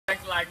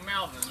like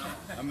Melvin.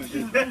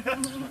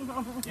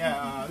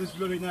 Yeah, this is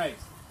really nice.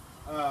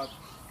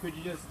 Could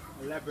you just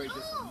elaborate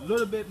just a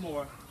little bit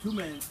more, 2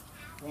 minutes,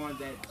 on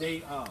that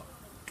day of,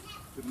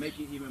 to make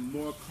it even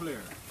more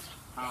clear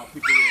how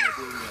people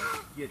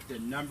will get the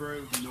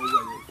numbers, know where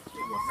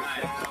they will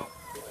fit.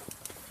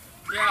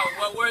 Yeah,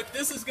 well,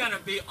 this is going to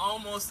be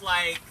almost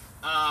like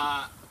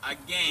a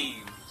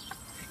game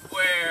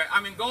where,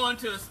 I mean, going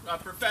to a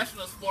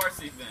professional sports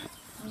event,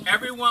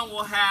 everyone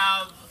will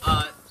have,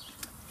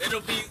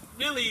 it'll be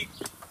really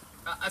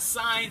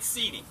assigned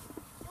seating.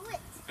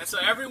 And so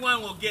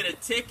everyone will get a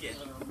ticket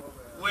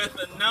with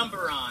a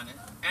number on it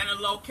and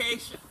a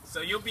location.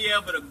 So you'll be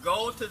able to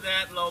go to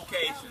that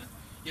location.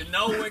 You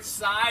know which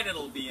side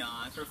it'll be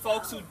on. For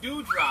folks who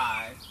do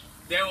drive,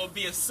 there will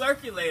be a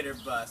circulator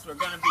bus. We're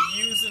going to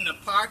be using the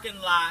parking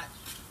lot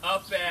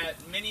up at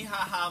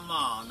Minnehaha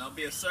Mall. And there'll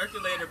be a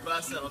circulator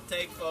bus that'll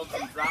take folks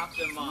and drop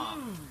them off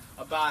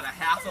about a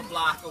half a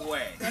block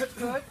away. That's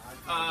good.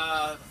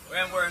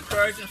 And we're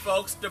encouraging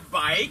folks to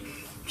bike.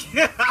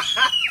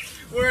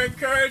 We're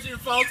encouraging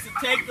folks to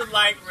take the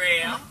light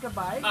rail. The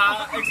bike?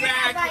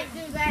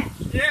 Exactly. Do that.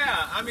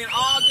 Yeah, I mean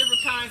all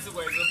different kinds of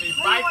ways. There'll be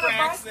bike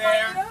racks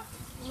there.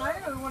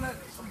 Later, we want to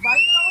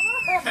bike it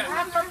over?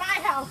 After my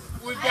house.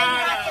 We've I'm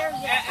got, not there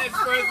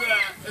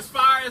yet. as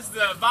far as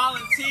the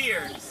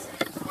volunteers,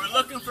 we're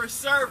looking for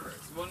servers.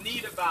 We'll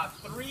need about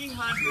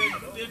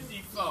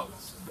 350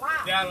 folks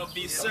that'll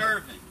be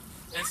serving.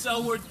 And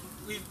so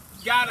we've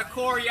got a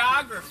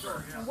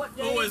choreographer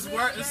who is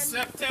working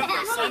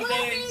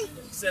Sunday,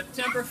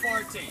 September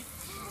 14th.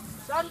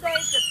 Sunday,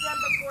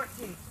 September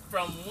 14th.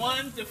 From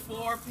 1 to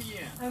 4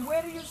 p.m. And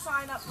where do you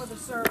sign up for the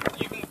service?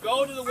 You can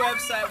go to the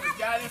website. We've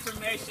got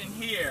information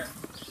here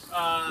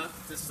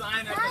to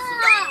sign up as a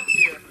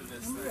volunteer for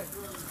this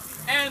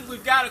thing. And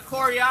we've got a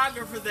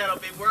choreographer that'll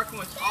be working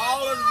with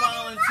all of the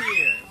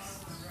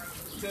volunteers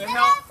to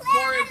help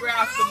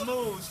choreograph the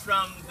moves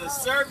from the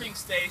serving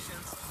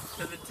stations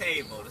to the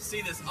table, to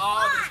see this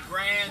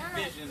grand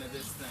vision of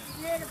this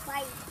thing.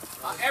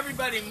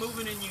 Everybody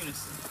moving in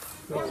unison.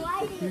 So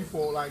for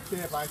people, like say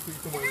if I see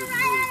someone in the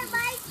community,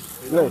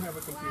 they don't have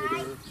a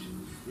computer,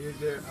 is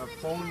there a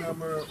phone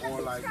number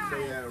or like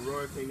say at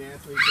Aurora St.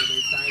 Anthony so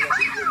they sign up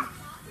and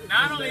get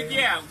Not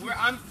only,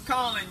 I'm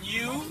calling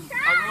you,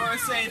 Aurora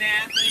St.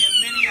 Anthony, and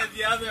many of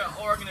the other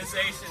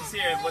organizations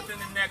here. Within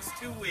the next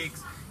 2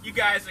 weeks, you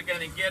guys are going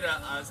to get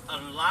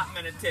an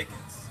allotment of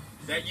tickets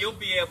that you'll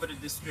be able to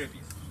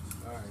distribute.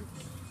 All right.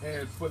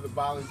 And for the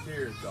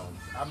volunteers, though,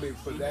 I mean,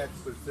 for that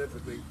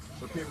specifically,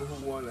 for people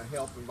who want to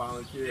help and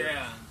volunteer.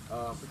 Yeah.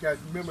 Because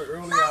remember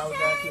earlier I was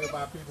asking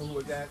about people who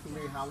was asking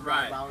me how to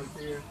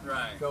volunteer.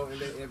 Right. So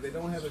if they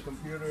don't have a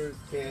computer,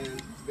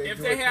 can they if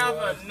do they it have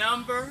for us? a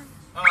number,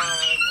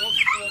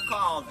 we'll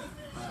call them.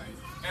 All right.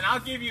 And I'll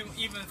give you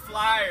even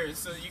flyers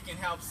so you can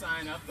help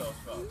sign up those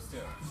folks, too.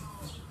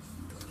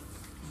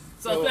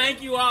 So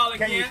thank you all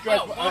again. Can you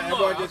stress, one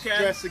more,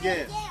 stress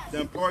again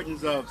the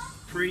importance of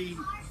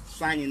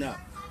signing up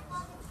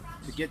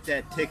to get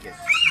that ticket?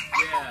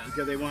 Yeah.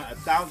 Because they want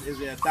 1,000, is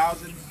it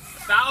 1,000?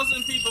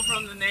 1,000 people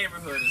from the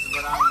neighborhood is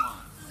what I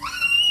want.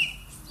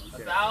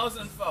 Okay.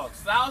 1,000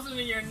 folks. 1,000 of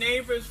your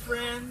neighbors,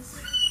 friends,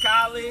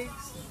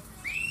 colleagues.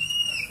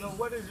 So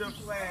what is your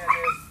plan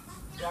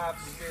if, God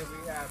forbid,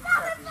 we have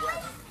crappy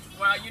weather?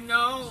 Well, you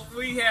know,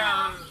 we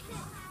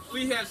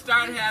have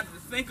started having to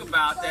think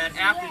about that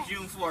after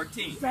June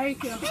 14th.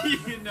 Thank you.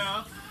 You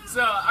know?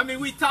 So, I mean,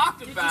 we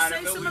talked about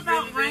it, but we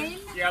about rain?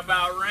 Yeah,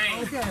 about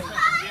rain. Okay.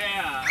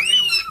 Yeah, I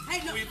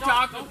mean, we've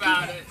talked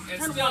about it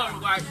and still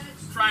like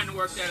trying to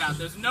work that out.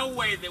 There's no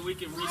way that we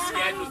can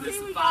reschedule this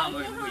the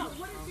following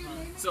week.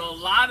 So a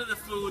lot of the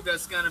food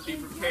that's going to be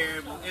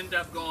prepared will end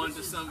up going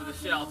to some of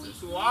the shelters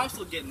who are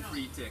also getting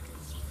free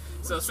tickets.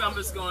 So some of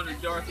it's going to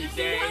Dorothy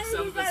Day,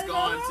 some of it's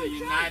going to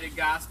United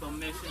Gospel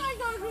Mission.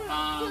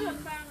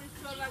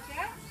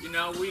 You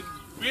know,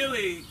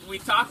 we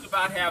talked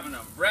about having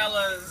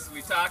umbrellas,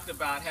 we talked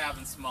about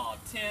having small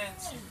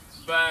tents,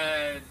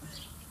 but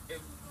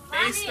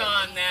based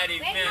on that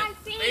event,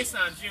 based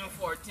on June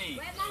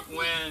 14th,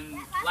 when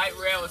light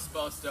rail was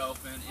supposed to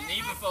open, and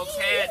even folks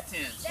had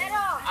tents,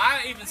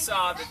 I even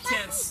saw the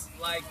tents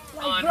like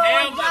on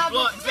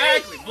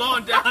Hamlet,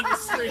 blowing down the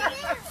street.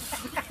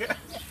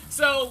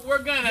 So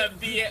we're gonna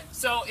be,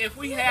 so if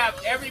we have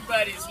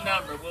everybody's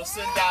number, we'll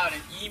send out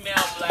an email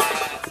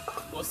blast,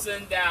 we'll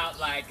send out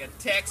like a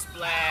text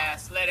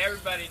blast, let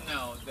everybody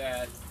know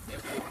that it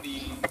will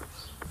be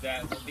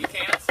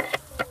canceled.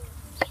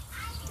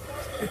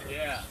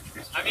 Yeah.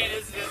 I mean,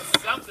 it's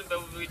something,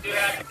 but we do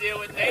have to deal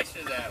with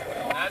nature that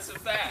way. That's a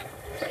fact.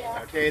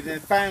 Okay,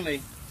 then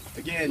finally,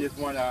 again, just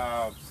want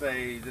to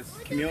say this is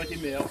a community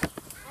meal.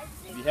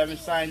 If you haven't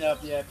signed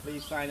up yet,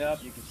 please sign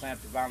up. You can sign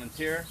up to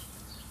volunteer.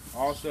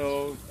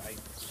 Also, I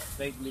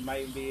think we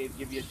might be able to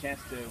give you a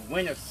chance to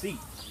win a seat,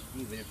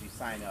 even if you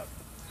sign up.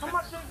 How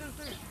much is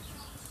the seat?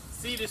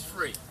 Seat is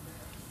free.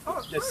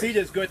 Oh, The seat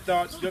is good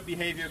thoughts, good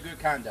behavior, good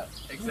conduct.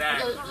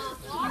 Exactly.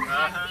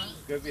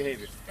 Good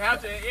behavior. You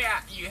have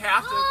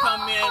to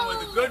come in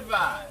with a good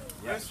vibe,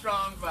 good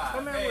strong vibe.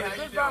 Come in Hey, with a how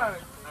you good doing?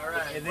 vibe. All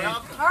right. And then,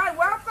 welcome. All right,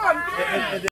 welcome. and